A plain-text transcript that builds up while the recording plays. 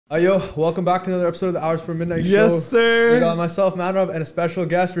Yo, welcome back to another episode of the Hours for Midnight Show. Yes, sir. We got myself, Manrov, and a special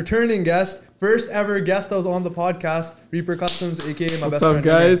guest, returning guest, first ever guest that was on the podcast, Reaper Customs, aka my best friend. What's up,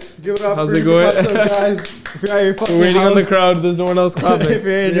 guys? Give it up. How's for it going? Customs, guys. If you're at your fucking We're waiting house, on the crowd. There's no one else clapping. If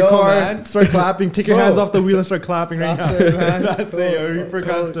you're in Yo, your car, man. start clapping. Take your hands off the wheel and start clapping right now. That's it, man. That's it, yo, Reaper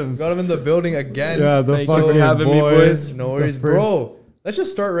Customs. Got him in the building again. Yeah, the Thank you fucking for having me, boys. No worries, bro. Let's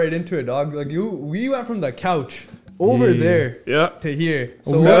just start right into it, dog. Like we went from the couch over there Yeah. to here.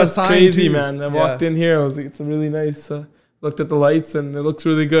 We So got a That's sign crazy, too. man. I walked in here. I was like, it's a really nice. Looked at the lights and it looks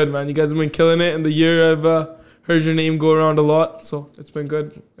really good, man. You guys have been killing it. In the year, I've heard your name go around a lot, so it's been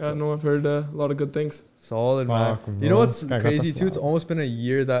good. I know I've heard a lot of good things. solid, man. Fuck, You know bro. what's Guy got crazy the too? It's flowers. almost been a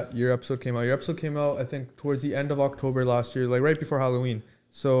year that your episode came out. Your episode came out, I think, towards the end of October last year, like right before Halloween.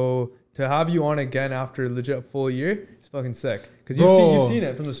 So to have you on again after legit a full year, it's fucking sick. Because you've seen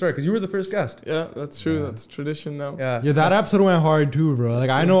it from the start. Because you were the first guest. Yeah, that's true. Yeah. That's tradition now. Yeah. Yeah, that episode went hard too, bro. Like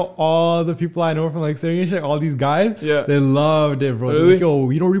I know all the people I know from like Syrian shit, all these guys, Yeah. they loved it, bro. They're Really? like, yo,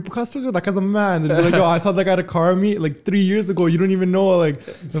 you know Reaper Customs? That guy's a man. They'd be like, yo, I saw that guy at a car meet like 3 years ago. You don't even know like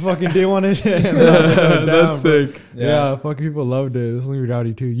the fucking day one and shit. And damn, That's bro. sick. Yeah, fucking people loved it. This is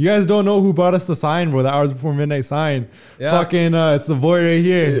rowdy too. You guys don't know who brought us the sign, bro. The Hours Before Midnight sign. Yeah. Fucking, it's the boy right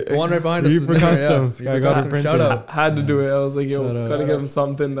here. The one right behind us. is Reaper there, Customs. Yeah. I Reaper got it Customs. printed. Shout out. Had to do it. I was like, yo, Shout out. gotta give him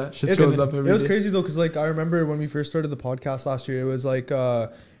something that Shit shows up every It was day. crazy though, because like I remember when we first started the podcast last year, it was like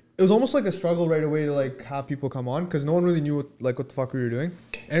it was almost like a struggle right away to like have people come on because no one really knew what the fuck we were doing,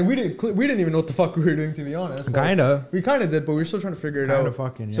 and we didn't even know what the fuck we were doing, to be honest. Like, Kinda. we kind of did, but we were still trying to figure it out. Kinda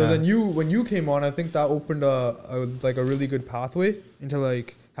fucking, yeah. So then when you came on, I think that opened a really good pathway into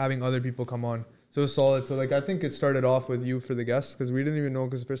like having other people come on. So it was solid. So like I think it started off with you for the guests because we didn't even know,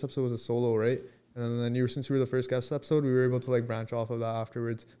 because the first episode was a solo, right? And then since you were the first guest episode, we were able to like branch off of that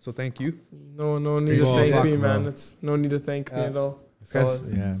afterwards. So thank you. No need to Well, thank fuck, me, man. bro. It's no need to thank me Yeah. at all. Guys,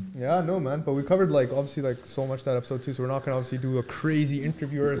 Solid. yeah. Yeah, no, man. But we covered like obviously like so much that episode too. So we're not gonna obviously do a crazy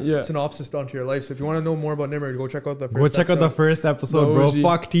interview or Yeah. synopsis onto your life. So if you want to know more about Nimmer, go check out the first Go check out the episode. first episode, The bro. OG.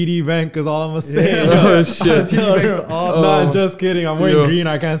 Fuck TD Bank is all I'm gonna say. Yeah. Oh, shit. TD Bank's the ops. No, Oh. just kidding. I'm wearing Yo. green.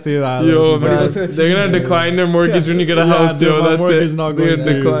 I can't say that. Yo, Like, When he man, looks at they're gonna TD, decline their mortgage when you get a Yeah, house, dude, yo. my That's mortgage it. not They're going gonna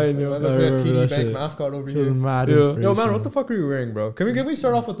through. decline, Yeah, yo. that's I a remember TD that Bank shit. mascot over She was here. mad Yo. inspirational. Yo, man, what the fuck are you wearing, bro? Can we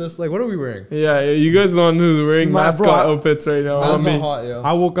start off with this? Like, what are we wearing? Yeah, you guys are the one who's wearing My mascot bro, outfits right now. Man's On not me. hot, yo.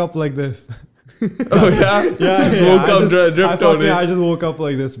 I woke up like this. Oh yeah, I just woke up, dripped on I it. just woke up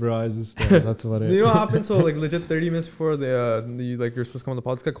like this, bro. I just that's what it. You know what happened? So like legit 30 minutes before the like you're supposed to come on the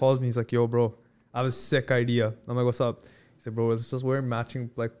podcast, this guy calls me. He's like, "Yo, bro, I have a sick idea." I'm like, "What's up?" He said, "Bro, let's just wear matching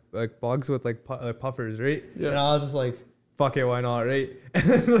like bogs with like puffers, right?" Yeah. And I was just like, "Fuck it, why not?" Right? And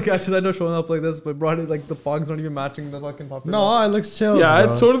then like I just ended up showing up like this, but brought it like the bogs don't even matching the fucking puffers. No, it looks chill. Yeah, bro.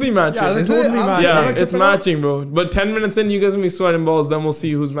 it's totally matching. Yeah, Yeah, it's Is it? totally I'm matching. trying to it's trip it up. matching, bro. But 10 minutes in, you guys will be sweating balls. Then we'll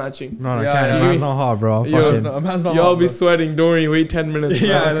see who's matching. No, Yeah, can't. yeah. Man's not hot, bro. Yo, Fucking- Man's not Y'all hot, be bro. sweating. Don't worry. Wait 10 minutes.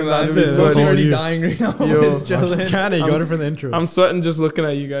 Yeah, man. and then that's You'll be it. So it's sweating. already you. dying right now. Yo, It's chilling. Can't. You I'm got it s- for the intro. I'm sweating just looking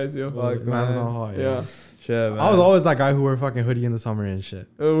at you guys, yo. Fuck, Man's man. not hot. Yeah. Shit, man. I was always that guy who wore fucking hoodie in the summer and shit.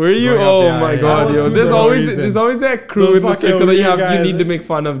 Were you? Growing up, Oh yeah, my yeah. I god, was yo. too, There's for no always reason. that crew Those in the fucking circle that you weird have. You guys. need to make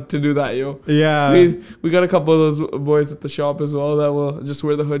fun of to do that, yo. Yeah. We got a couple of those boys at the shop as well that will just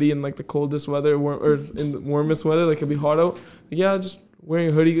wear the hoodie in like the coldest weather or in the warmest weather, like it'll be hot out. Yeah, just wearing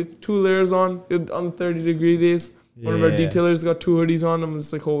a hoodie, 2 layers on 30-degree days. One of our Yeah. detailers got 2 hoodies on. I'm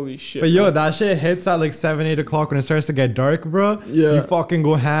just like, holy shit. But yo, man. that shit hits at like 7, 8 o'clock when it starts to get dark, bro. Yeah. You fucking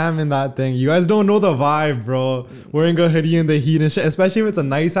go ham in that thing. You guys don't know the vibe, bro. Wearing a hoodie in the heat and shit. Especially if it's a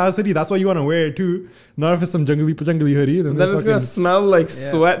nice ass hoodie. That's why you want to wear it too. Not if it's some jungly hoodie. Then it's gonna smell like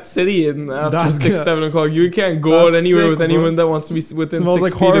Sweat City after That's 6, good. 7 o'clock. You can't go out That's anywhere sick, with bro. anyone that wants to be within smells 6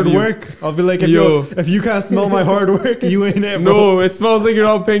 like feet hard of you. work. I'll be like, Yo. if you can't smell my hard work, you ain't it, bro. No, it smells like you're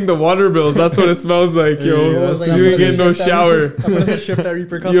not paying the water bills. That's what it smells like, yo. Yeah, I was like, you I'm ain't gonna getting no ship that shower. I'm gonna ship that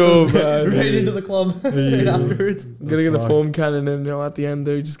Reaper Customs Yo, man. right into the club right Yeah. afterwards. Gonna get a foam cannon in, at the end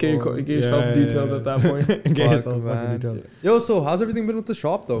there. Just get, get yourself Yeah, detailed yeah. at that point. Get Fuck, yourself man. fucking detailed. Yo, so how's everything been with the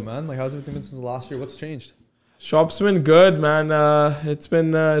shop though, man? Like how's everything been since last year? What's changed? Shop's been good, man. It's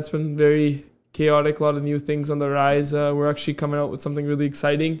been very chaotic. A lot of new things on the rise. We're actually coming out with something really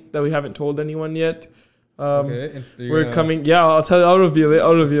exciting that we haven't told anyone yet. Okay, and you're We're gonna- coming. Yeah, I'll tell you. I'll reveal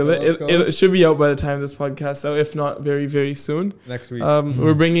it. Let's go. It should be out by the time this podcast out, if not very, very soon. next week.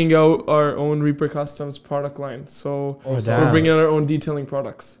 We're bringing out our own Reaper Customs product line. So Oh, damn. we're bringing out our own detailing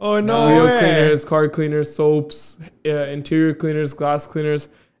products. Oh, no Wheel way. cleaners, car cleaners, soaps, interior cleaners, glass cleaners,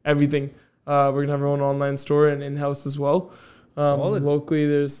 everything. We're gonna have our own online store and in-house as well. Solid. Locally,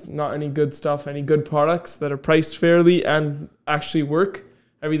 there's not any good stuff, any good products that are priced fairly and actually work.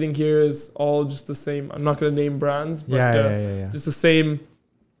 Everything here is all just the same. I'm not gonna name brands, but Yeah. just the same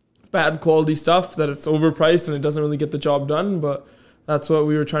bad quality stuff, that it's overpriced and it doesn't really get the job done. But that's what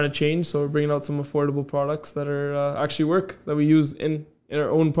we were trying to change. So we're bringing out some affordable products that are actually work, that we use in our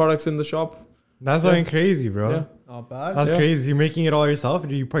own products in the shop. That's fucking crazy, bro. Yeah. Not bad. That's crazy. You're making it all yourself, or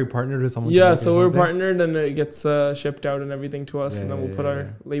do you probably partnered with someone? Yeah, so we're partnered, and it gets shipped out and everything to us, Yeah, and then we'll yeah, put yeah, our yeah.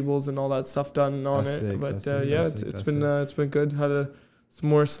 labels and all that stuff done on That's it. sick, But that's sick, yeah, that's sick, it's that's been good. Had some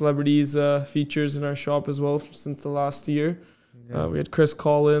more celebrities features in our shop as well since the last year. Yeah. We had Chris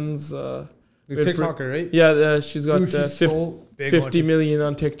Collins. The we had TikToker, right? Yeah, she's got Dude, she's so big 50 on million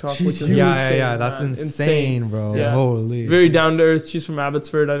on TikTok, She's which is huge. Yeah, insane, that's man. insane, bro. Yeah. Holy. Very down to earth. She's from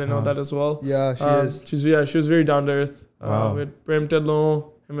Abbotsford. I didn't know Uh-huh. that as well. Yeah, she is. She was very down to earth. Wow. We had Prem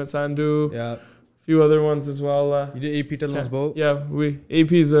Tedlon, Himmet Sandhu, Yeah. a few other ones as well. You did AP Tedlon's boat? Yeah,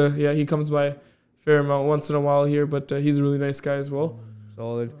 AP's he comes by a fair amount once in a while here, but he's a really nice guy as well.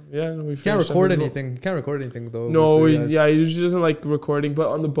 Solid. Yeah, we You can't finished up record his boat. anything. You can't record anything though. No, with he the guys. usually doesn't like recording, but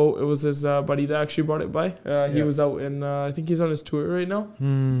on the boat it was his buddy that actually brought it by. He Yeah. was out in I think he's on his tour right now,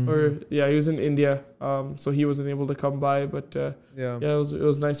 Hmm. or he was in India, so he wasn't able to come by, but Yeah. yeah, it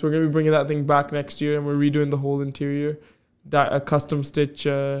was nice. We're gonna be bringing that thing back next year, and we're redoing the whole interior. That a custom stitch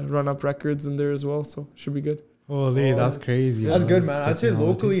run up records in there as well, so should be good. Holy, that's crazy. That's bro. good, man. I'd say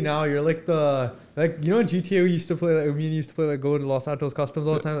Technology. locally now, you're like you know in GTA we used to play, like me and you used to play like go to Los Santos Customs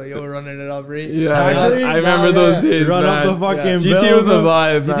all the time, like yo, we're running it up, right? Yeah, Actually, I remember yeah, those days, Run man. up the fucking GTA bill, was a bro.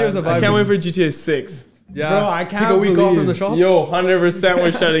 vibe, GTA man. was a I vibe. can't wait for GTA 6. Yeah. Bro, I Take a can't week off from believe- the shop. Yo, 100%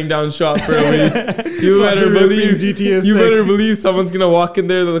 we're shutting down shop for a week. You better Fucking believe GTA You 6. better believe someone's gonna walk in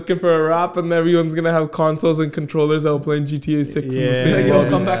there looking for a rap, and everyone's gonna have consoles and controllers out playing GTA 6 in the Yeah. same Like, yo, lobby.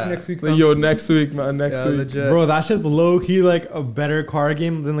 come back next week. Like, fam. yo, next week, man, next Yeah, week. legit. Bro, that's just low key like a better car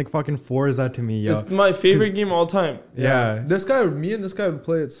game than like fucking Forza to me, yo. It's my favorite game all time. Yeah. This guy, me and this guy would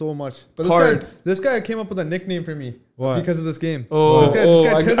play it so much. But Hard. this guy came up with a nickname for me. What? Because of this game. Oh, This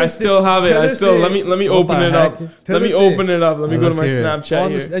guy to I this still day- have it. to I this still day- let me What open the it heck? up. To Let me this day. open it up. Let me go to Let's my hear it. Snapchat On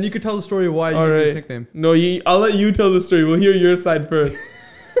here. this, and you could tell the story why you All gave me this right. nickname. No, I'll let you tell the story. We'll hear your side first.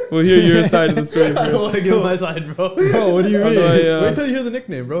 We'll hear your side of the story I don't first. want to give my side, bro. Bro, what do you How mean? do I, Wait till you hear the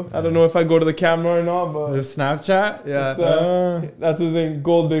nickname, bro. I don't know if I go to the camera or not, but The Snapchat? Yeah. that's his name,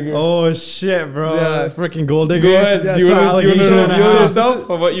 Gold Digger. Oh shit, bro. Yeah. Freaking gold digger. Go ahead. Yeah, do you so want to allegation and a reveal half. yourself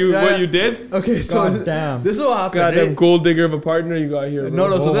of what you Yeah. did? Okay, so God damn. this is what happened. Goddamn right? gold digger of a partner you got here. Bro.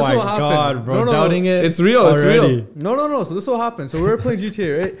 No, so Oh this is my what happened. god, bro. No, Doubting it. It's real. It's real. already. No. So this is what happened. So we were playing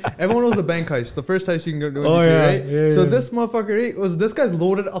GTA, right? Everyone knows the bank heist, the first heist you can go do in Oh, GTA, yeah. right? Yeah, So yeah. this motherfucker, right, this guy's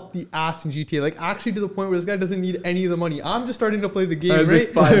loaded up the ass in GTA, like actually to the point where this guy doesn't need any of the money. I'm just starting to play the game, I right?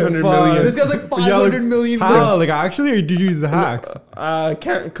 think 500 Fuck. million. This guy's like 500 million. How? Like actually, or did you use the hacks? I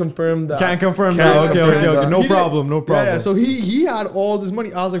can't confirm that. Can't confirm Can't that. Okay, confirm okay, that. okay. No He did- problem. No problem. Yeah, so he had all this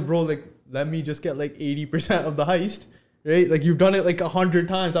money. I was like, bro, like let me just get like 80% of the heist, right? Like you've done it like 100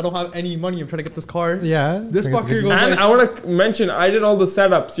 times. I don't have any money. I'm trying to get this car. Yeah. This fucker goes And like, I want to mention, I did all the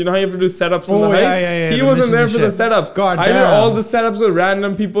setups. You know how you have to do setups in the Oh, heist? yeah, He the wasn't there missions for and the shit. setups. God I did damn. all the setups with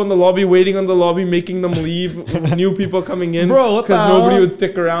random people in the lobby, waiting on the lobby, making them leave, new people coming in. Bro, what the Because nobody hell? would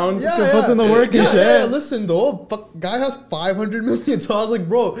stick around. yeah, puts in the work and yeah, shit. yeah, listen though, fuck, guy has 500 million. So I was like,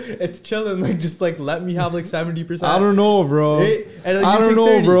 bro, it's chilling. Like just like let me have like 70%. I don't know, bro. Right? And then I you don't take know,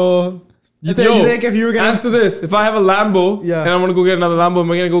 30. bro. You think, Yo, you think if you were gonna Answer this. If I have a Lambo Yeah. and I want to go get another Lambo,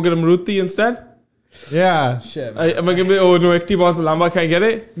 am I going to go get a Maruti instead? Yeah. Shit, man. Am I going to be, oh, no, Ekdeep wants a Lambo, can I get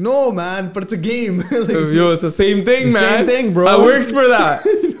it? No, man, but it's a game. Like, Yo, it's the same thing, The man. same thing, bro. I worked for that.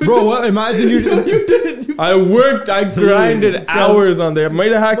 Bro, what imagine you I worked, I grinded hours on there.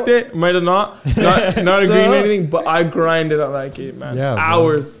 Might have hacked it, might have not. Not agreeing to anything, but I grinded on that game, man. Yeah, bro.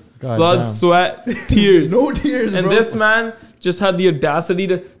 Hours. God Blood, damn. sweat, tears. no tears, And bro. this man just had the audacity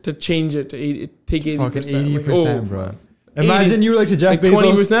to change it, to take 80%. fucking 80%, Like, bro. man. Imagine you like to Jeff Like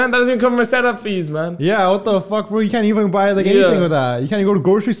Bezos. 20%? That doesn't even cover my setup fees, man. Yeah, what the fuck, bro? You can't even buy like anything Yeah. with that. You can't even go to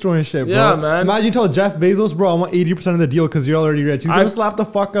grocery store and shit, bro. Yeah, man. Imagine you tell Jeff Bezos, bro, I want 80% of the deal because you're already rich. He's gonna I- slap the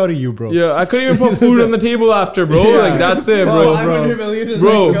fuck out of you, bro. Yeah, I couldn't even put food on the table after, bro. Yeah. Like, that's it, Oh, bro. 500 million is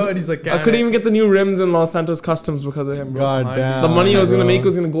Bro. like, yo, and he's like, I couldn't even get the new rims in Los Santos Customs because of him, bro. God My damn. The money I was gonna bro. make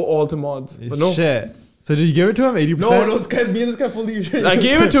was gonna go all to mods. But no. Shit. So did you give it to him 80%? No, this guy, me and this guy fully. I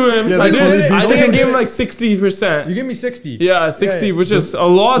gave it to him. Yeah, I they did. fully I did. think I Okay. gave him like You 60%. give me 60. Yeah, 60, Yeah, which is a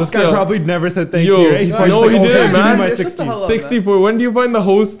lot This still. guy probably never said thank Yo, you, right? He's no, probably no, just he like, didn't, okay, give me man. my Shut the 60. hell up. 64. When do you find the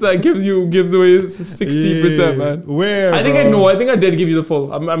host that gives away 60%, Yeah. man? Where? I think bro? I know. I think I did give you the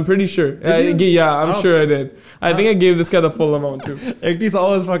full. I'm pretty sure. Did you? Yeah, I'm Oh. sure I did. I think I gave this guy the full amount too. Ekdeeps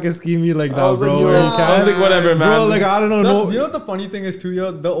always fucking scheme me like I that, was like, bro. yo, where he I can't- was like, whatever, man. Bro, like, I don't know. That's, No, you know what the funny thing is too,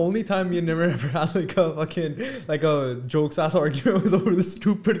 yo? The only time me and never ever had like a fucking like a jokes ass argument was over this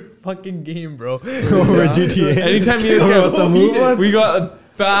stupid fucking game, bro. over Yeah. GTA. Anytime you You know guys what the move was? we got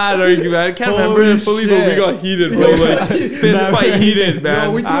bad argument. I can't remember Holy it fully, but we shit. got heated, bro. Like fist fight heated, man.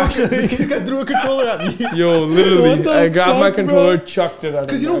 Yo, we threw this guy threw a controller at me. Yo, literally, What the I grabbed my fuck, controller, bro? chucked it at him.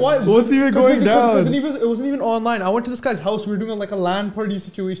 Because you know why? What's even going down? It wasn't even online. I went to this guy's house. We were doing like a LAN party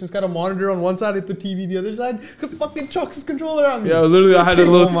situation. It's got a monitor on one side, at the TV the other side. He fucking chucks his controller at me. Yeah, literally, I had a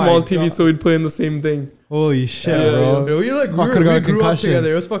little Oh my small TV, God. so we'd play in the same thing. Holy shit, Yeah, bro. Yo, we Fuck, we could've got a grew up concussion.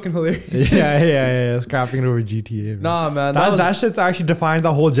 together. It was fucking hilarious. Yeah. Scrapping it over GTA. Bro. Nah, man. That shit's actually defined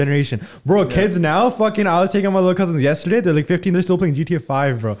the whole generation. Bro, kids now, fucking, I was taking my little cousins yesterday. They're like 15. They're still playing GTA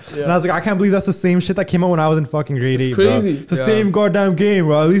 5, bro. Yeah. And I was like, I can't believe that's the same shit that came out when I was in fucking grade It's 8, crazy. bro. It's the Yeah. same goddamn game,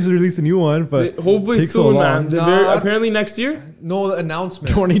 bro. At least they release a new one, but Hopefully takes so soon, long. man. Nah. Apparently next year. No, the announcement.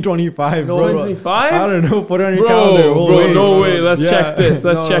 2025, No, bro. bro. 2025. I don't know. Put it on your calendar. Bro, We'll bro, wait. no way. Let's Yeah. check this.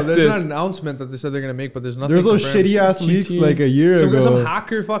 Let's check there's this. an announcement that they said they're gonna make, but there's nothing. There's those confirmed. shitty ass leaks GT. like a year ago. Some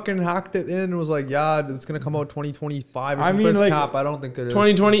hacker fucking hacked it in and was like, yeah, it's gonna come out 2025 or I something. mean, It's like, cap. I don't think it is.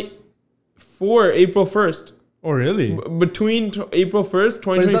 2024, April 1st. Oh, really? Between April 1st,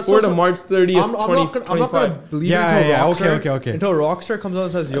 But is that 2024 to so- March 30th, I'm not gonna 2025. believe Yeah, until yeah, Rockstar, okay. Until Rockstar comes out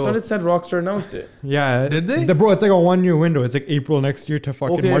and says, I thought yo, it said Rockstar announced it. Yeah. Did they? Bro, it's like a 1 year window. It's like April next year to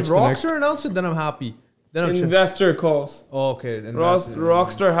fucking okay, March if the next. Rockstar announced it, then I'm happy. Then I'm chill. Investor calls. Oh, okay. investor.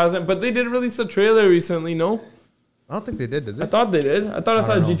 Rockstar hasn't, but they did release a trailer recently, no? I don't think they did I they? thought they did. I thought I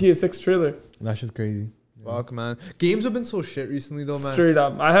saw a don't know. GTA 6 trailer. That's just crazy. Fuck, man. Games have been so shit recently, though, man. Straight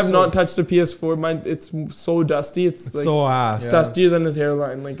up. I have So- not touched the PS4. Mine, it's so dusty. It's like So ass. it's Yeah. dustier than his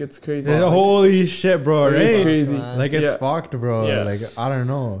hairline. Like it's crazy. Yeah, Like, holy shit, bro. Right? it's crazy. man. Like it's Yeah. fucked, bro. Yeah. Like I don't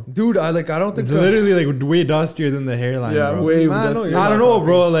know. Dude, I don't think It's literally like way dustier than the hairline, Yeah, bro. way Man, no, dustier. you're I don't not know, wrong.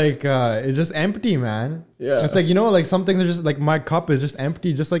 bro. Like it's just empty, man. Yeah. It's like, you know, like some things are just like my cup is just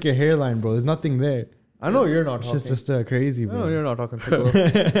empty, just like your hairline, bro. There's nothing there. I know you're not It's talking. just crazy, I know bro. you're not talking. Piccolo.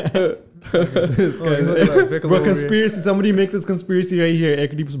 This Oh, guy, look at that Piccolo bro, over here. conspiracy. Somebody make this conspiracy right here.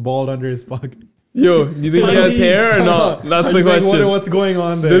 Ekdeep's bald under his fuck. Yo, do you think he has hair or not? That's the question. What's going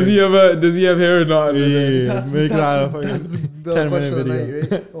on there? Does he have hair or not? Yeah, That's, make that a that's fucking the 10-minute question of the video.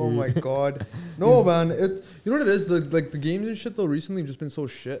 night, right? Oh my god. No, man. You know what it is? The games and shit though recently have just been so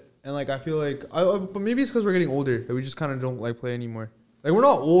shit, and like I feel like but maybe it's because we're getting older that we just kind of don't like play anymore. Like we're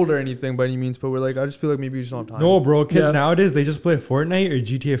not old or anything by any means, but we're like I just feel like maybe we just don't have time. No, bro. Kids Yeah. nowadays they just play Fortnite or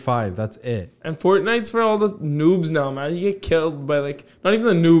GTA 5. That's it. And Fortnite's for all the noobs now, man. You get killed by like not even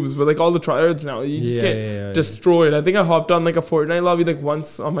the noobs, but like all the tryhards now. You just get destroyed. I think I hopped on like a Fortnite lobby like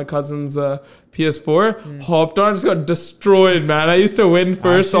once on my cousin's PS4. Hopped on, just got destroyed, man. I used to win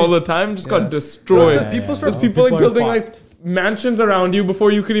first all the time, just Yeah. got destroyed. Because people start There's people like are building fucked. like mansions around you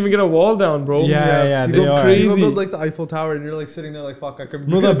before you could even get a wall down, bro. Yeah, people, they are. crazy. People build like the Eiffel Tower, and you're like sitting there like fuck. I could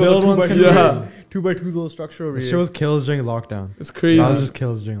No, the build ones can be- Yeah. 2x2 little structure over It here. shows kills during lockdown. It's crazy. That was just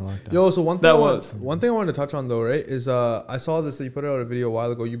kills during lockdown. Yo, so one thing That I want- was. one thing I wanted to touch on though, right? Is I saw this that you put out a video a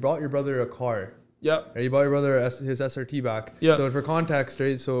while ago. You brought your brother a car. Yep. Right? You bought your brother his SRT back. Yeah. So for context,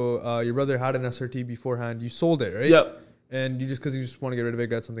 right? So your brother had an SRT beforehand. You sold it, right? Yep. And you just because you just want to get rid of it,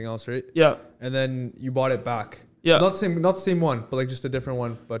 get something else, right? Yeah. And then you bought it back. Yeah. Not the same one, but like just a different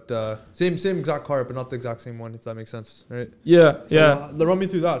one. But same exact car, but not the exact same one. If that makes sense, right? Yeah. So, Yeah. Run me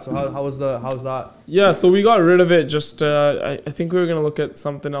through that. So how's that? Yeah, so we got rid of it. Just I think we were gonna look at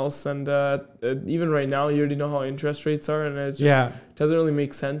something else, and even right now, you already know how interest rates are, and it just doesn't really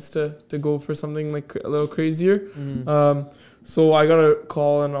make sense to go for something like a little crazier. So I got a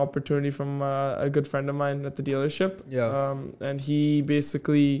call, an opportunity from a good friend of mine at the dealership. Yeah. And he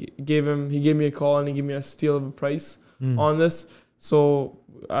basically gave me a call and he gave me a steal of a price on this. So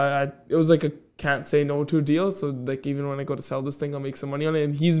it was like a can't say no to deal. So like even when I go to sell this thing, I'll make some money on it.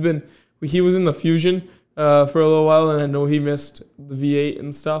 And he was in the Fusion for a little while, and I know he missed the V8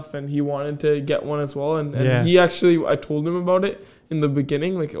 and stuff, and he wanted to get one as well. And he actually, I told him about it in the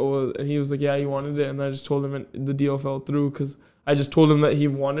beginning, like, and he was like, yeah, he wanted it. And I just told him and the deal fell through because I just told him that he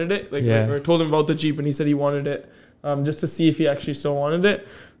wanted it, or told him about the Jeep, and he said he wanted it, just to see if he actually still wanted it.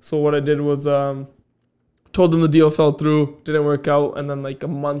 So what I did was told him the deal fell through, didn't work out, and then like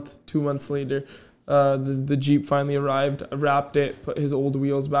 2 months later, the Jeep finally arrived. I wrapped it, put his old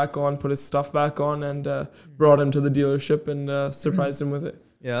wheels back on, put his stuff back on, and brought him to the dealership and surprised him with it.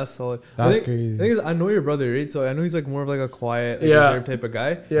 Yeah, that's solid. That's The crazy. thing is, I know your brother, right? So I know he's like more of like a quiet, like Yeah. reserved type of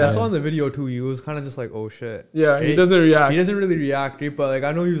guy. Yeah. I saw in the video too. He was kind of just like, oh shit. Yeah, he Right? doesn't react. He doesn't really react, right? But like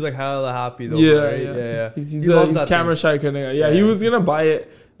I know he was like hella happy though. Yeah, right? yeah. He's He loves that camera thing. shy kind of guy. Yeah, he Yeah. was gonna buy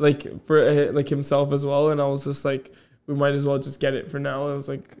it like for like himself as well, and I was just like, we might as well just get it for now. It was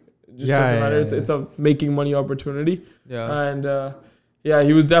like, it just doesn't matter. It's a making money opportunity. Yeah. And Yeah,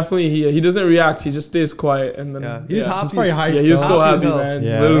 he was definitely he doesn't react. He just stays quiet and then Yeah, he's happy. He's probably hyped. Yeah, he was so Happy as happy, hell. man.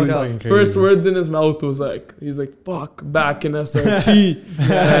 Yeah, Literally, that's fucking crazy. first words in his mouth was like, he's like, "Fuck, back in SRT."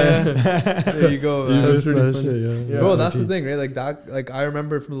 There you go, He man. missed pretty that funny. shit, yeah. Bro, that's the thing, right? Like that, like I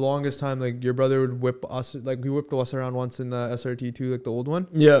remember from the longest time, like your brother would whip us, like we whipped us around once in the SRT too, like the old one.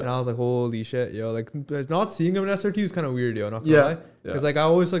 And Yeah, I was like, holy shit, yo! Like not seeing him in SRT was kind of weird, yo. Not gonna Yeah. lie, because like I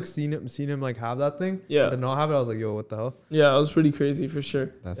always like seen him like have that thing. Yeah. And to not have it, I was like, yo, what the hell? yeah, it was pretty crazy for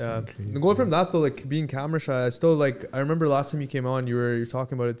sure. That's Yeah. fucking crazy. Going from that though, like being camera shy, I still like. I remember last time you came on, you were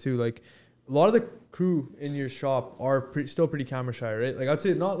talking about it too. Like a lot of the crew in your shop are still pretty camera shy, right? Like I'd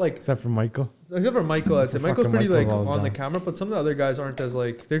say not like Except for Michael. except for Michael. I'd say Fucking Michael's pretty Michael's like always on the down. camera, but some of the other guys aren't as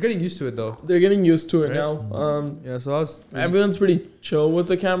like they're getting used to it though. They're getting used to it Right? now. Yeah, so I was Everyone's pretty chill with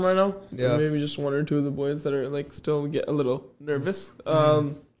the camera now. Yeah. Maybe just one or two of the boys that are like still get a little nervous.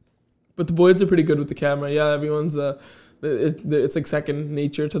 But the boys are pretty good with the camera. Yeah, everyone's it's like second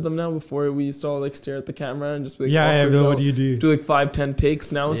nature to them now. Before we used to all like stare at the camera and just be like, Yeah, awkward, Bill, you what know, do you do? do like 5-10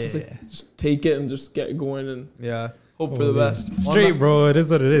 takes. Now it's just Yeah. like just take it and just get going and yeah. hope for the best. Straight, bro. It is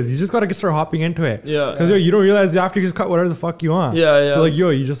what it is. You just gotta start hopping into it. Yeah. Cause yo, you don't realize after you just cut whatever the fuck you want. Yeah, yeah. So like, yo,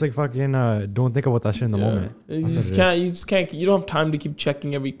 you just like fucking don't think about that shit in the Yeah. moment. You That's just what it can't. You just can't. You don't have time to keep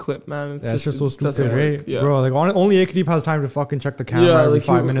checking every clip, man. It's Yeah, it's just, just so it just doesn't stupid, work. right? Yeah. Bro, like only Ekdeep has time to fucking check the camera Yeah, every like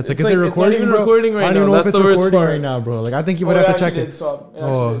 5 you- minutes. Like, it's is it like- it's not recording, even bro? recording right I don't now. even know That's if it's the worst recording part. right now, bro. Like, I think you would Oh, have it to check actually it. did stop. It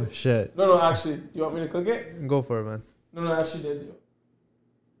Oh actually did. shit. No, actually. You want me to click it? Go for it, man. No, it actually did.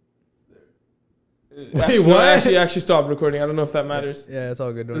 Wait, Actually, what? No, it actually stopped recording. I don't know if that matters. Yeah, it's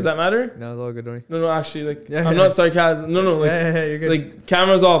all good. Don't Does worry. that matter? No, it's all good. Don't worry. No, actually, like, Yeah, I'm yeah. not sarcasm. No, like, You're good. like,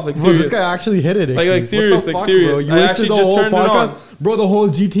 camera's off. Like, Bro, serious. this guy actually hit it. Like, Ekdeep. serious, What the like, fuck, serious. Bro? You I wasted actually the just whole turned it podcast. Bro, the whole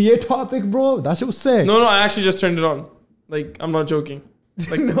GTA topic, bro. That shit was sick. No, I actually just turned it on. Like, I'm not joking.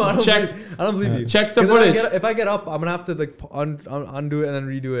 Like, no, I don't check, I don't believe you. check the 'Cause footage. If I get up, I'm gonna have to like undo it and then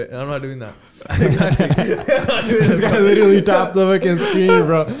redo it, and I'm not doing that. Exactly. I'm not doing This guy literally tapped the fucking screen,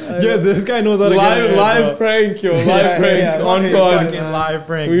 bro. Yeah, this guy knows how to get it, Live bro. prank, yo. Live Yeah, prank yeah, on yeah. pod. Fucking live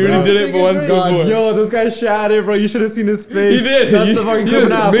prank. We bro. already did it Thing is, once right? God, before. yo, this guy shattered, bro. You should have seen his face. He did. That's You- the fucking you- clip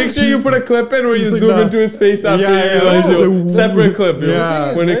now. Make sure you put a clip in where you He's like, zoom nah. into his face after Yeah, you yeah, realize, yeah. yo. Separate clip, yo.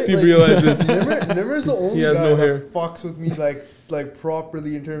 Yeah. When Ekdeep realizes. Nimmer's the only He has guy no that hair. fucks with me like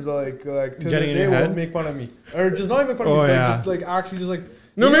properly in terms of like to Getting this in day your won't head? make fun of me or just not even make fun of Oh, me, but yeah. just like actually just like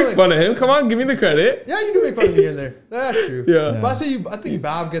No, you know, make like, fun of him. Come on, give me the credit. Yeah, you do make fun of me in there. That's true. Yeah. But I think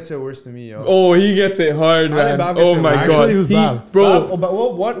Bab gets it worse than me, yo. Oh, he gets it hard, I think man. Bab gets Oh it my hard. god. Actually, who's Bab? Bro, Bab, but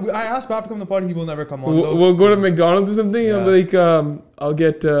what? I asked Bab to come to the party. He will never come on. though. we'll go to McDonald's or something. And Yeah. like, I'll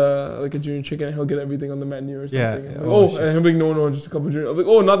get like a junior chicken, and he'll get everything on the menu or something. Yeah, I'm yeah. like, Oh, oh, shit. and he'll be like, no, just a couple junior. I'm like,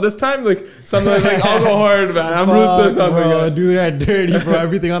 oh, not this time. Like something like I'll go hard, man. I'm ruthless on the bro. guy. Do that dirty, bro.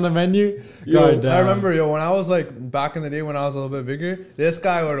 Everything on the menu. Yo, God damn. I remember, yo, when I was like back in the day when I was a little bit bigger, this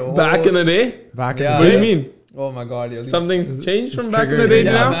guy would Back in the day. Back in Yeah. What the do you day. mean? Oh my god, yo. Something's changed it's from back in the triggered. day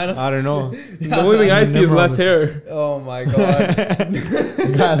to Yeah, now. man. I don't know. The only thing I see is Never less on hair. Oh my god.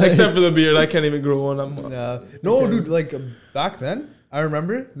 Except for the beard, I can't even grow one. Yeah. No, dude, like back then, I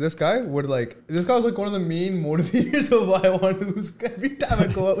remember this guy was like one of the main motivators of why I wanted to lose every time I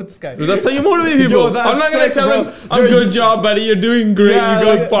go out with this guy. That's how you motivate people. Yo, that's I'm not gonna sick, tell bro. him, "I'm Yo, good job, buddy. You're doing great. Yeah, you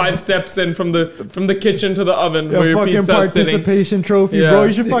go like- 5 steps in from the kitchen to the oven Your where your fucking pizza's sitting." participation trophy, Yeah. bro.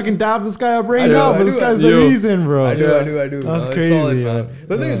 You should fucking dab this guy up right I do, now. I But this do, guy's I the do. reason, bro. I do. That's It's crazy, solid, yeah. man.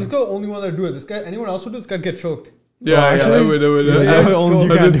 The thing Yeah. is, this guy the only one that do it. This guy, anyone else would do this guy get choked. Yeah, Oh, I actually? would. Yeah, only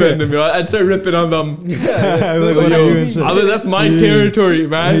you I'd can do depend it. on me. I'd start ripping on them. Yeah, Like, like, what Yo, are you and shit? that's my Yeah. territory,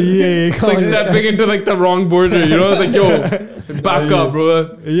 man. Yeah, It's like stepping into like the wrong border, you know? It's like, yo, back up, bro.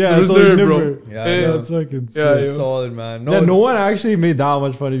 Yeah, It's it's like reserved, bro. nimble. Yeah, Yeah. no, That's fucking sick. Yeah, yo. solid, man. Yeah, no one actually made that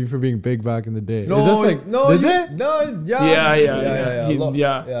much fun of you for being big back in the day. No, It's just like, no, did you- they? no, Yeah. He- Lo-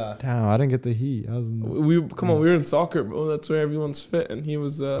 yeah. yeah. Damn, I didn't get the heat. I was We were in soccer, bro. That's where everyone's fit, and he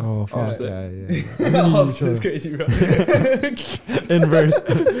was oh, fuck. opposite. Yeah. Opposite is crazy, bro. Inverse.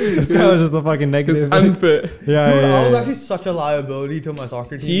 This guy was just a fucking negative. unfit. Yeah, Dude, yeah, I was yeah. actually such a liability to my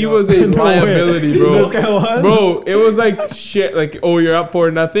soccer team. He yo. was a No way. liability, bro. This guy was? Bro, it was like shit. Like, oh, you're up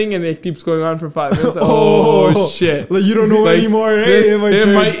 4-0, and it keeps going on for 5 minutes. Oh, shit. Like, you don't know Like, anymore, right? This- It might it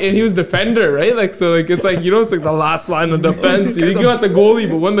turn. might, and he was defender, right? Like, so like it's like, you know, it's like the last line of defense. You got the goalie,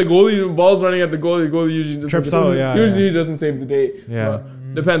 but when the ball's running at the goalie usually doesn't Trips out, yeah, Usually yeah. he doesn't save the day. Yeah.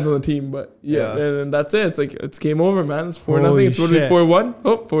 But depends on the team, but yeah, Yeah. and that's it. It's like it's game over, man. It's 4-0. Holy It's going to be shit. 4-1.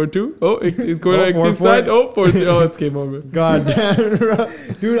 Oh, 4-2. Oh, it's going Oh, to 4-4. Ekdeep side. Oh, 4-2. Oh, it's game over. God damn, bro.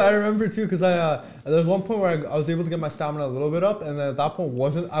 Dude, I remember too because And there's one point where I was able to get my stamina a little bit up, and then at that point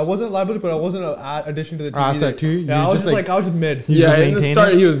I wasn't liability, but I wasn't an addition to the team. Asset too. Yeah, I was just like I was just mid. Yeah, in the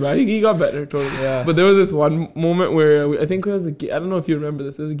start he was bad. He got better totally. Yeah. But there was this one moment where I think it was I don't know if you remember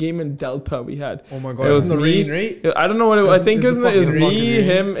this. There was a game in Delta we had. Oh my god, it was in the me. rain, right? I don't know what it was. I think it was me,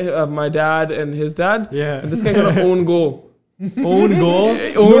 rain. him, my dad, and his dad. Yeah. And this guy got an own goal. Own goal?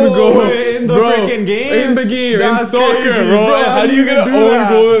 Own goal. In the bro, freaking game? In the game. That's in soccer, crazy, bro. How do you get an own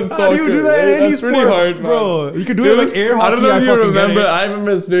goal in soccer? How do you do that in any That's sport, pretty hard, man. bro? You could do it like air hockey. I don't know if you fucking remember. get it. I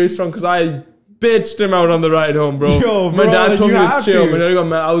remember this very strong because I bitched him out on the ride home, bro. Yo, my bro, dad like, told you me to have chill. to. My dad got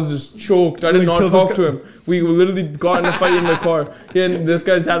mad. I was just choked. I did Like, not kill this talk guy. to him. We literally got in a fight in the car. Yeah, and this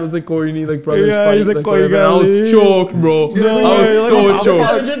guy's dad was like, Corey, like brothers Yeah, fight. he's like, whatever. Corey, And I was choked, bro. Yeah, I you're was like, so I'm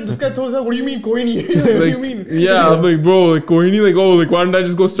choked. legit. This guy told us, what do you mean, Coiny? What do you mean? Yeah, I'm like, bro, like Corey, like, oh, like, why don't I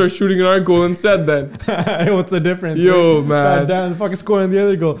just go start shooting an art goal instead then? What's the difference? Yo, like, man. God damn, the fucking scoring the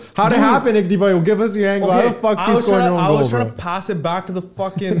other goal. How'd it happen, Ekdeep? Give us your angle. How the fuck I you was scoring trying, your to, own I goal, was trying bro? to pass it back to the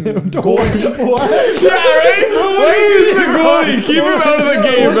fucking goalie. What? Yeah, right? Why is the goalie? Keep him out of the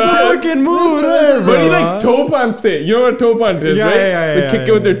game, What's the man. fucking move there, But he bro? like toe punts it. You know what a toe punt is, Yeah, right? yeah, They yeah, kick yeah,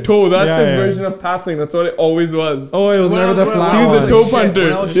 it with their toe. That's Yeah, his yeah. version of passing. That's what it always was. Oh, it was When never I the was- flat when I He was was a one. toe shit, punter.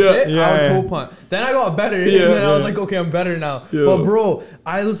 When I was Yeah. shit, I Yeah, would toe punt. Then I got better, Yeah. and then I was Yeah. like, okay, I'm better now. Yeah. But bro,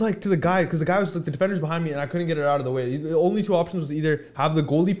 I was like to the guy, because the guy was like the defender's behind me, and I couldn't get it out of the way. The only two options was either have the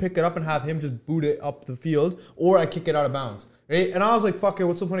goalie pick it up and have him just boot it up the field, or I kick it out of bounds. Right? And I was like, fuck it,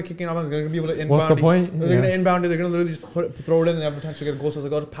 what's the point of kicking out of bounds? They're gonna be able to inbound What's the point? They're gonna inbound it, they're gonna literally just throw it in and they have potential to get a goal. So I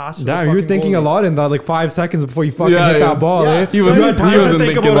was like, I'll just pass it. to the Damn, you were fucking thinking goalie. a lot in that, like 5 seconds before you fucking Yeah, hit yeah. that ball, Yeah. eh? He wasn't- You had time he to wasn't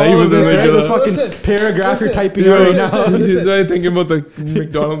think thinking about that. He all wasn't this, thinking eh? that. This fucking Listen, paragraph you're listen. typing Yeah, out right now. He's already thinking about the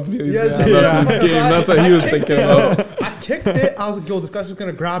McDonald's meals. Yeah, Yeah, yeah. that's his game. That's what he was thinking about. I kicked it. I was like, yo, this guy's just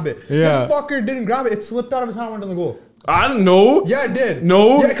gonna grab it. Yeah. This fucker didn't grab it. It slipped out of his hand and went on the goal. I don't know. Yeah, it did.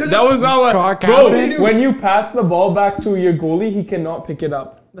 No, Yeah, 'cause that was not what. Cock Bro, happened. when you pass the ball back to your goalie, he cannot pick it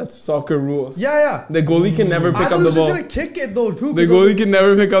up. That's soccer rules. Yeah. The goalie can never I pick thought up he the was just ball. gonna kick it though too. The 'cause I was goalie can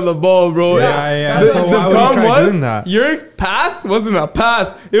never pick up the ball, bro. Yeah. That's So The why would you problem try was doing that? your pass wasn't a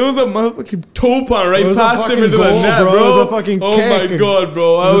pass. It was a motherfucking toe punt right It was a past him fucking into the goal, net, bro. bro. It was a fucking oh my kick. god,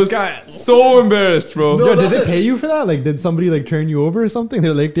 bro. I This was guy- so embarrassed, bro. No, Yo, did they that's- pay you for that? Like, did somebody like turn you over or something?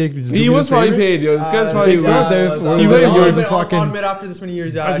 They're like, just do He me was this probably favor? paid, yo. This guy's probably. think so. I They're- I'll we're You admit- like you're I'll admit- fucking- I'll admit after this many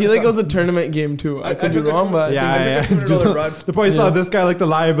years, yeah. feel like it was a tournament game too. I could be took a wrong, but I Yeah, think I yeah. took a Just- $2 bribe. They probably saw this guy like the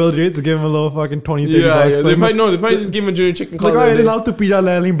liability rate to give him a little fucking 20, 30 yeah, bucks. yeah. They Like, probably no. They probably just gave him a junior chicken. like, call oh, I that didn't day. have to pizza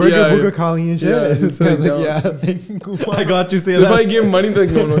lelling, burger, Yeah, burger yeah. calling and shit. Yeah, It's like, like, no. yeah, I got you. Say They that. probably give him money. They're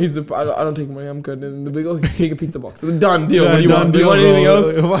like, no, he's. I don't take money. I'm good. And the big, okay, take a pizza box. Done deal. What do you want? Do you want anything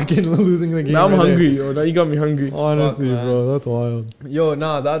else? Fucking losing the game. Now I'm right there. hungry, yo. Now you got me hungry. Honestly, Fuck, man. bro, that's wild. Yo,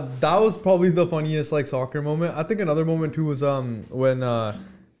 nah, that was probably the funniest like soccer moment. I think another moment too was when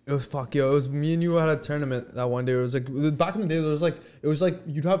it was it was me and you had a tournament that one day. It was like back in the day. It was like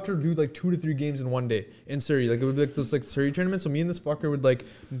you'd have to do like 2 to 3 games in one day in Surrey. Like it would be like those like Surrey tournaments. So me and this fucker would like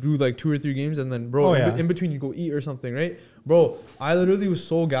do like 2 or 3 games, and then bro, Oh, yeah. in between you go eat or something, right? Bro, I literally was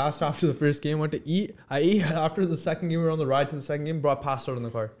so gassed after the first game. Went to eat. I ate after the second game. We were on the ride to the second game. Bro, I passed out in the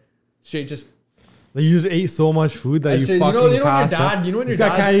car. Straight just. Like, you just ate so much food that I you said, fucking you know when your passed dad, out. you know when your This guy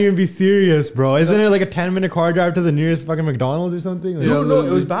dad's- can't even be serious, bro. Isn't it like a 10-minute car drive to the nearest fucking McDonald's or something? Like, No, it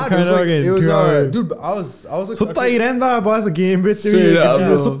was bad. It Kinda was like fucking it was 2 hours. dude. I was like Sutta hi rehenda, boss. A game bitch. Straight up,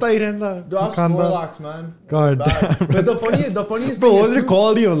 bro. Sutta hi rehenda. Dude, I was Khanda. Snorlax, man. God Bad. damn, But the funniest Bro, thing what's is your too-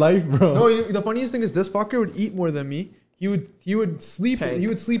 quality of life, bro? No, the funniest thing is this fucker would eat more than me. He would sleep. Tank. He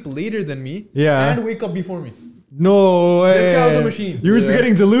would sleep later than me. Yeah. And wake up before me. No way. This guy was a machine. You were just Yeah.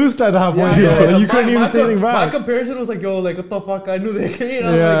 getting delusioned at that point, bro. Like, you couldn't even say anything My back. comparison was like, yo, like what the fuck? I knew they could eat.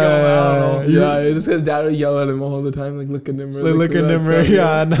 I was like, yo, Yeah, I don't know. Yeah, this guy's dad would yell at him all the time, like look at him, Like, look at him, right?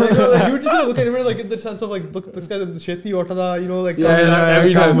 Yeah, no. Like, you would just look at him like in the sense of like, look, this guy's the shitty or you know, like Yeah,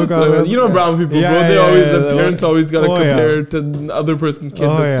 every time. come, That's come, what it was. You know, brown people, Yeah, bro. They yeah, always, yeah, the yeah. parents always gotta Oh, yeah. compare to the other person's kid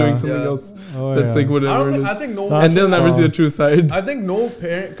Oh, that's yeah. doing something Yeah. else. Oh, That's yeah. like whatever I don't it think. is. I think no. That's And they'll never see wild. the true side. I think no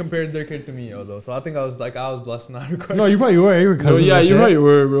parent compared their kid to me, though. So I think I was blessed in that regard. No, you probably were. You were No, cousins yeah, and you shit. probably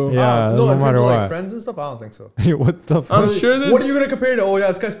were, bro. Yeah, no, no in terms matter of like what. friends and stuff, I don't think so. What the fuck? I'm sure there's. What are you gonna compare to? Oh yeah,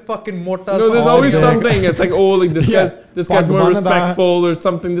 this guy's fucking mortal. No, there's Oh, always yeah. something. It's like, oh, like this Yeah. guy's more Fuck, respectful or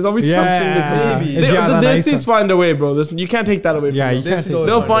something. There's always Yeah, something. That's maybe. They, Yeah, the nice. Desis find a way, bro. You can't take that away from Yeah, them. you can't This is take always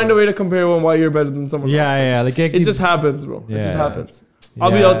They'll fine, find bro. a way to compare one why you're better than someone else. Yeah, like It just happens, bro. It just Yeah. happens. I'll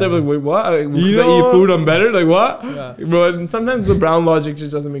be Yeah. out there like, wait, what? Because You I know- eat food, I'm better? Like, what? Yeah. Bro, and sometimes the brown logic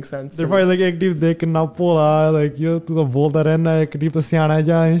just doesn't make sense. They're probably like, Ekdeep, they can now pull like, you know, to the ball that end, Ekdeep, the Siana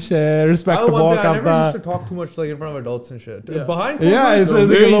ja and shit. Respect the ball, I never used to kapta. talk too much like in front of adults and shit. Yeah. Behind closed Yeah, doors, it's- though, it's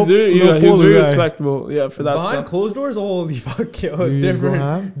like very, a low- very, low yeah, he was polo very guy. respectable. Yeah, for that behind stuff. closed doors, holy fuck, yo, You go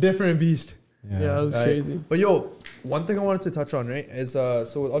ham? different beast. Yeah, it was Right. crazy. But yo, one thing I wanted to touch on, right, is so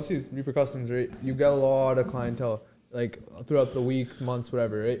obviously Reaper Customs, right, you get a lot of clientele like throughout the week, months,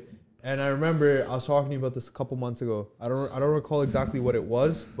 whatever, right? And I remember I was talking to you about this a couple months ago. I don't recall exactly what it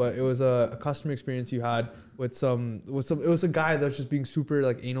was, but it was a customer experience you had with some. It was a guy that was just being super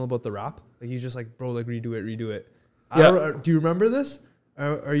like anal about the rap. Like he's just like, bro, like redo it. Do you remember this?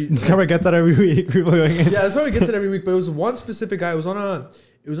 Are you? This camera gets that every week. People going in. Yeah, that's why we get it every week. But it was one specific guy. It was on a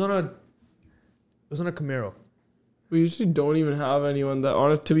Camaro. We usually don't even have anyone that,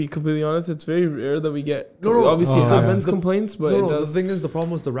 honest. To be completely honest, it's very rare that we get. No, obviously, Oh, happens yeah. complaints, but it The does. thing is, the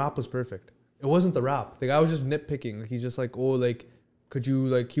problem was the rap was perfect. It wasn't the rap. The guy was just nitpicking. Like he's just like, oh, like, could you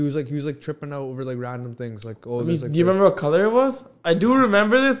like? He was like tripping out over like random things. Like, oh, I mean, there's, like, do you remember what color it was? I do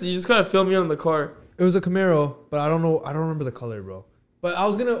remember this. You just gotta fill me in on the car. It was a Camaro, but I don't know. I don't remember the color, bro. But I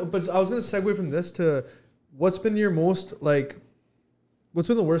was gonna segue from this to what's been your most like, what's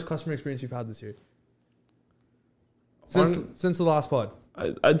been the worst customer experience you've had this year? Since the last pod.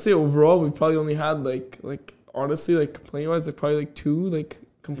 I'd say overall we probably only had like honestly like complaint wise like probably like 2 like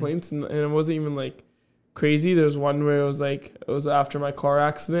complaints and it wasn't even like crazy. There was one where it was after my car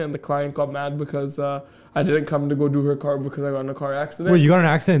accident and the client got mad because I didn't come to go do her car because I got in a car accident. Wait, you got in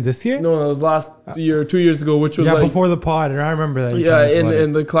an accident this year? No, it was last year, 2 years ago, which was Yeah, like before the pod, and I remember that. yeah,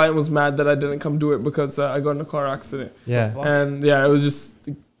 and the client was mad that I didn't come do it because I got in a car accident. yeah. And yeah, it was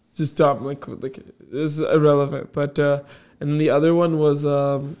just dumb, like it was irrelevant. But and then the other one was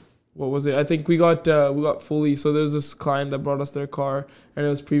what was it? I think we got fully. So there's this client that brought us their car and it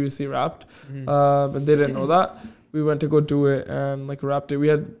was previously wrapped, and they didn't know that. We went to go do it and like wrapped it. We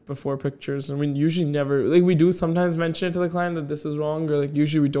had before pictures, and we usually never like we do sometimes mention it to the client that this is wrong, or like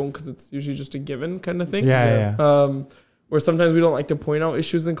usually we don't because it's usually just a given kind of thing. Yeah. Where sometimes we don't like to point out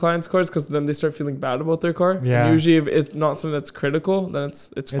issues in clients' cars because then they start feeling bad about their car. Yeah. And usually, if it's not something that's critical, then it's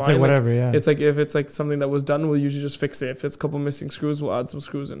fine. It's like whatever, yeah. It's like if it's like something that was done, we'll usually just fix it. If it's a couple missing screws, we'll add some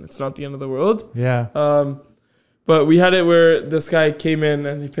screws in. It's not the end of the world. Yeah. But we had it where this guy came in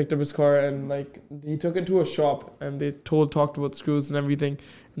and he picked up his car and like he took it to a shop and they talked about screws and everything.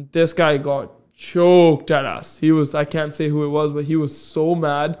 And this guy got choked at us. I can't say who it was, but he was so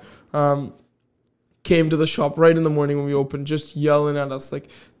mad. Came to the shop right in the morning when we opened, just yelling at us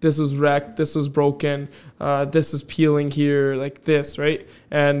like, this was wrecked, this was broken, this is peeling here, like this, right?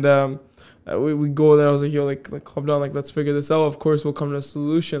 And we go there. I was like, yo, like calm down, like let's figure this out. Of course, we'll come to a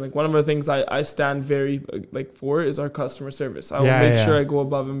solution. Like one of the things I stand very like for is our customer service. I will make sure I go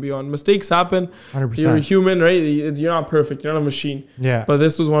above and beyond. Mistakes happen. 100%. You're You're human, right? You're not perfect. You're not a machine. Yeah. But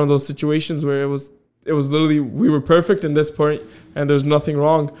this was one of those situations where it was literally we were perfect in this point, and there's nothing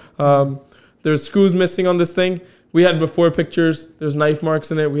wrong. There's screws missing on this thing. We had before pictures. There's knife marks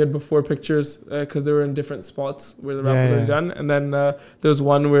in it. We had before pictures because they were in different spots where the wrap was already done. And then there was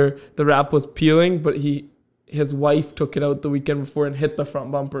one where the wrap was peeling, but his wife took it out the weekend before and hit the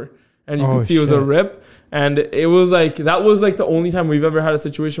front bumper. And you could see it was a rip. And it was like, that was like the only time we've ever had a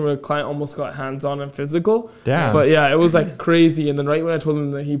situation where a client almost got hands-on and physical. Damn. But yeah, it was like crazy. And then right when I told him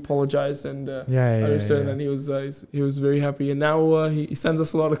that, he apologized and I understood. yeah. And he was very happy. And now he sends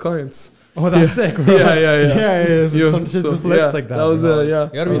us a lot of clients. Oh, that's sick, bro. Yeah. Some shit just flips like that. That was You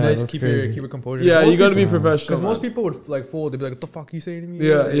gotta be nice, that's keep crazy. your composure. Yeah, you gotta be Because professional. most people would like fold. They'd be like, "What the fuck you saying to me?"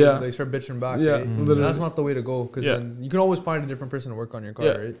 Yeah. They start bitching back. Yeah, right? literally. And that's not the way to go. Because then you can always find a different person to work on your car,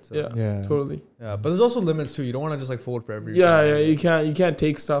 right? So, Yeah. Totally. Yeah, but there's also limits too. You don't want to just like fold for every. Yeah, you can't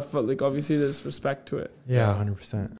take stuff, but like obviously there's respect to it. Yeah, 100%.